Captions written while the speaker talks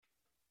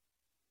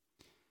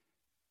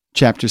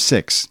Chapter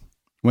 6.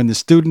 When the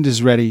student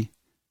is ready,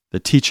 the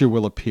teacher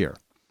will appear.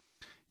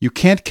 You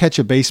can't catch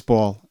a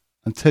baseball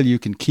until you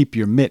can keep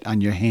your mitt on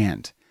your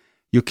hand.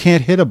 You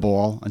can't hit a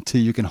ball until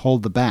you can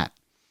hold the bat.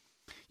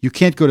 You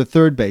can't go to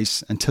third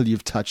base until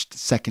you've touched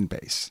second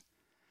base.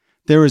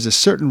 There is a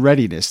certain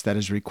readiness that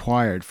is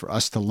required for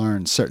us to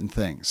learn certain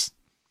things.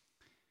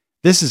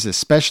 This is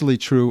especially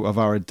true of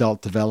our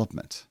adult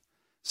development.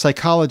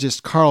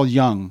 Psychologist Carl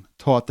Jung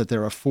taught that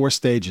there are 4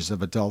 stages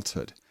of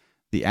adulthood: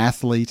 the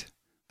athlete,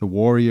 the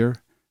warrior,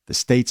 the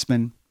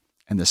statesman,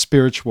 and the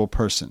spiritual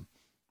person.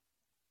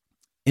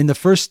 In the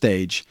first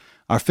stage,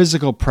 our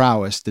physical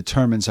prowess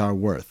determines our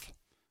worth,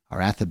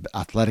 our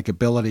athletic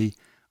ability,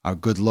 our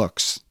good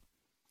looks.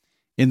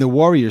 In the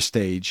warrior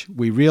stage,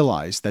 we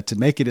realize that to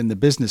make it in the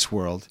business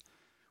world,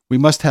 we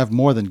must have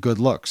more than good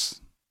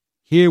looks.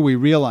 Here we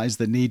realize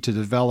the need to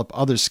develop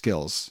other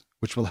skills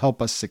which will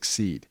help us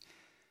succeed.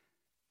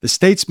 The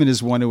statesman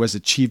is one who has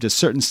achieved a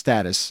certain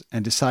status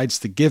and decides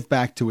to give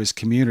back to his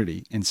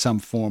community in some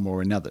form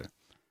or another.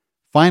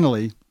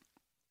 Finally,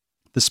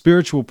 the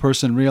spiritual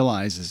person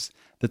realizes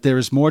that there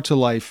is more to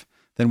life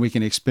than we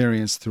can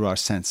experience through our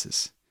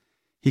senses.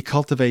 He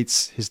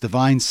cultivates his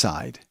divine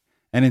side,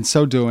 and in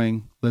so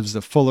doing, lives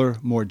a fuller,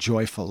 more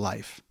joyful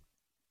life.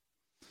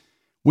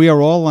 We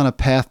are all on a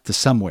path to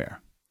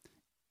somewhere.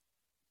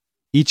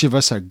 Each of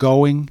us are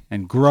going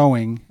and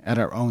growing at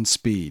our own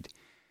speed.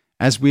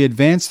 As we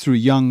advance through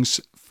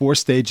Jung's 4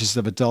 stages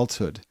of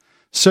adulthood,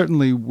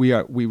 certainly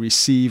we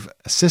receive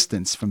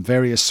assistance from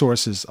various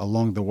sources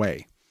along the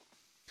way.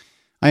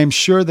 I am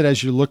sure that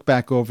as you look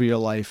back over your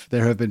life,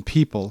 there have been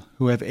people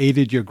who have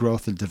aided your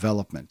growth and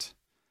development.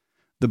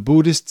 The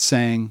Buddhist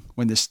saying,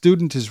 "When the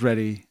student is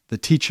ready, the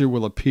teacher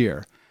will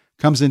appear,"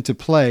 comes into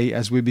play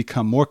as we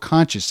become more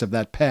conscious of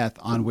that path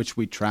on which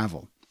we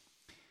travel.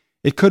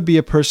 It could be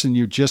a person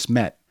you just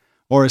met,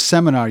 or a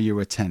seminar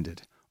you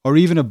attended, or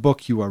even a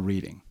book you are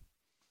reading.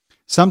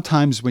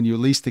 Sometimes when you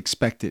least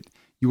expect it,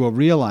 you will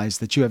realize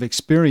that you have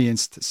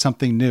experienced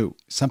something new,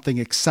 something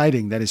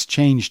exciting that has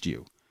changed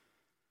you.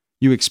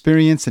 You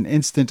experience an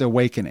instant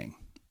awakening.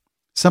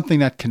 Something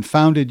that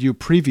confounded you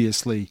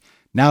previously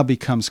now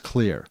becomes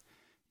clear.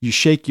 You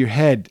shake your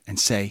head and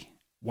say,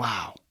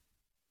 "Wow."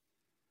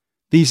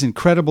 These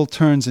incredible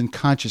turns in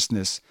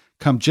consciousness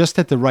come just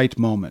at the right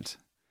moment.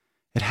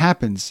 It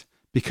happens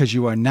because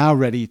you are now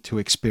ready to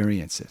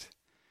experience it.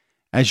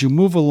 As you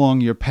move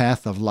along your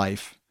path of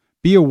life,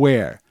 be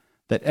aware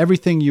that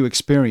everything you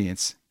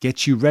experience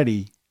gets you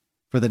ready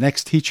for the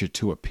next teacher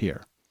to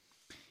appear.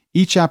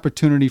 Each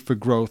opportunity for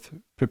growth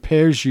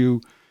prepares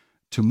you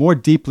to more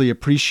deeply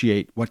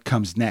appreciate what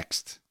comes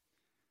next.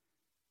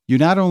 You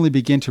not only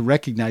begin to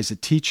recognize a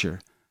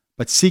teacher,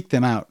 but seek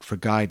them out for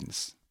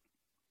guidance.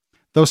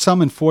 Though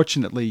some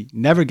unfortunately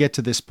never get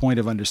to this point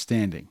of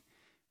understanding,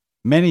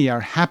 many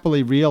are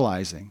happily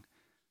realizing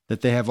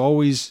that they have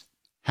always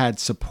had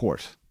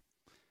support.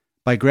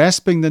 By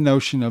grasping the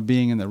notion of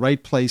being in the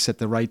right place at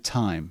the right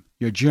time,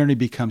 your journey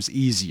becomes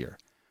easier,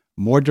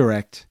 more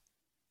direct,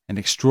 and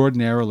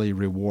extraordinarily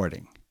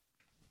rewarding.